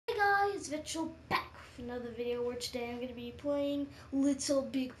Mitchell back with another video where today I'm going to be playing Little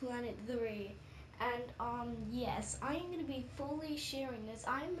Big Planet 3. And yes, I am going to be fully sharing this.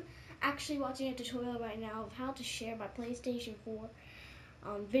 I'm actually watching a tutorial right now of how to share my PlayStation 4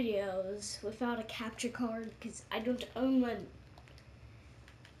 videos without a capture card because I don't own one.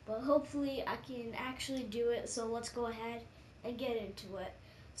 But hopefully I can actually do it, so let's go ahead and get into it.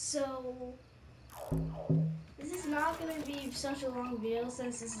 So this is not going to be such a long video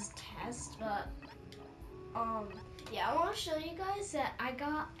since this is test, but yeah, I want to show you guys that I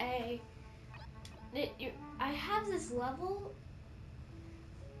got I have this level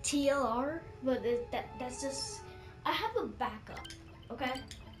TLR, but that's just, I have a backup, okay,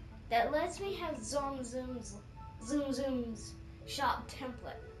 that lets me have zoom zooms shot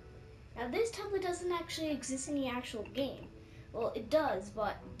template. Now this template doesn't actually exist in the actual game. Well, it does,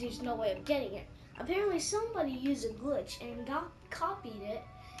 but there's no way of getting it. Apparently somebody used a glitch and copied it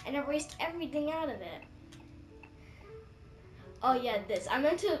and erased everything out of it. Oh yeah, this. I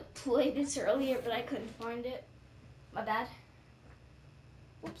meant to play this earlier, but I couldn't find it. My bad.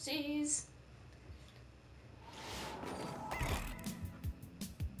 Whoopsies.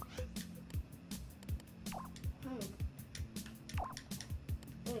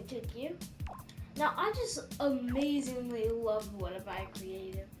 Let me take you. Now I just amazingly love what I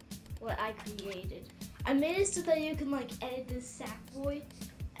created. I made it so that you can like edit this Sackboy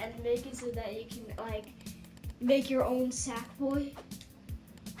and make it so that you can like make your own Sackboy.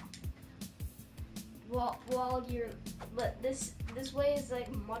 While you're, but this way is like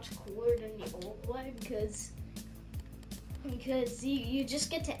much cooler than the old way because you just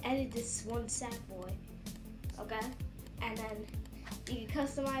get to edit this one Sackboy, okay, and then you can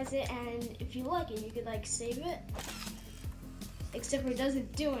customize it, and if you like it, you could like save it. Except for it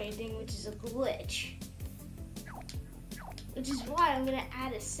doesn't do anything, which is a glitch. Which is why I'm gonna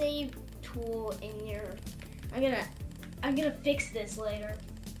add a save tool in your. I'm gonna fix this later.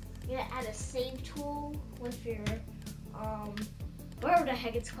 I'm gonna add a save tool with your whatever the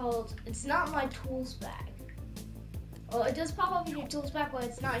heck it's called. It's not my tools bag. Well, it does pop up in your tools bag, but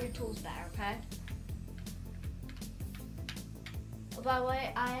it's not your tools bag, okay? Oh, by the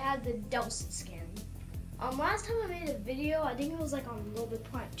way, I had the Delson skin. Last time I made a video, I think it was like on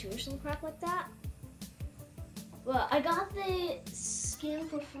Lbp3 or some crap like that. Well, I got the skin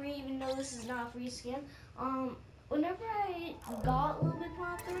for free, even though this is not a free skin. Whenever I got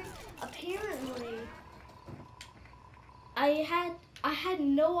Lbp3, apparently I had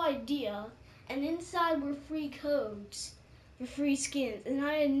no idea, and inside were free codes for free skins, and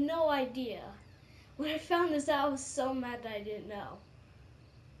I had no idea. When I found this out, I was so mad that I didn't know.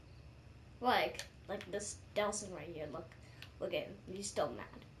 Like this Delson right here, look at him, he's still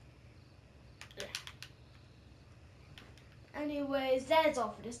mad. Anyways, that is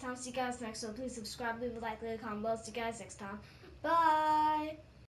all for this time. See you guys next time. Please subscribe, leave a like, leave a comment below. See you guys next time. Bye!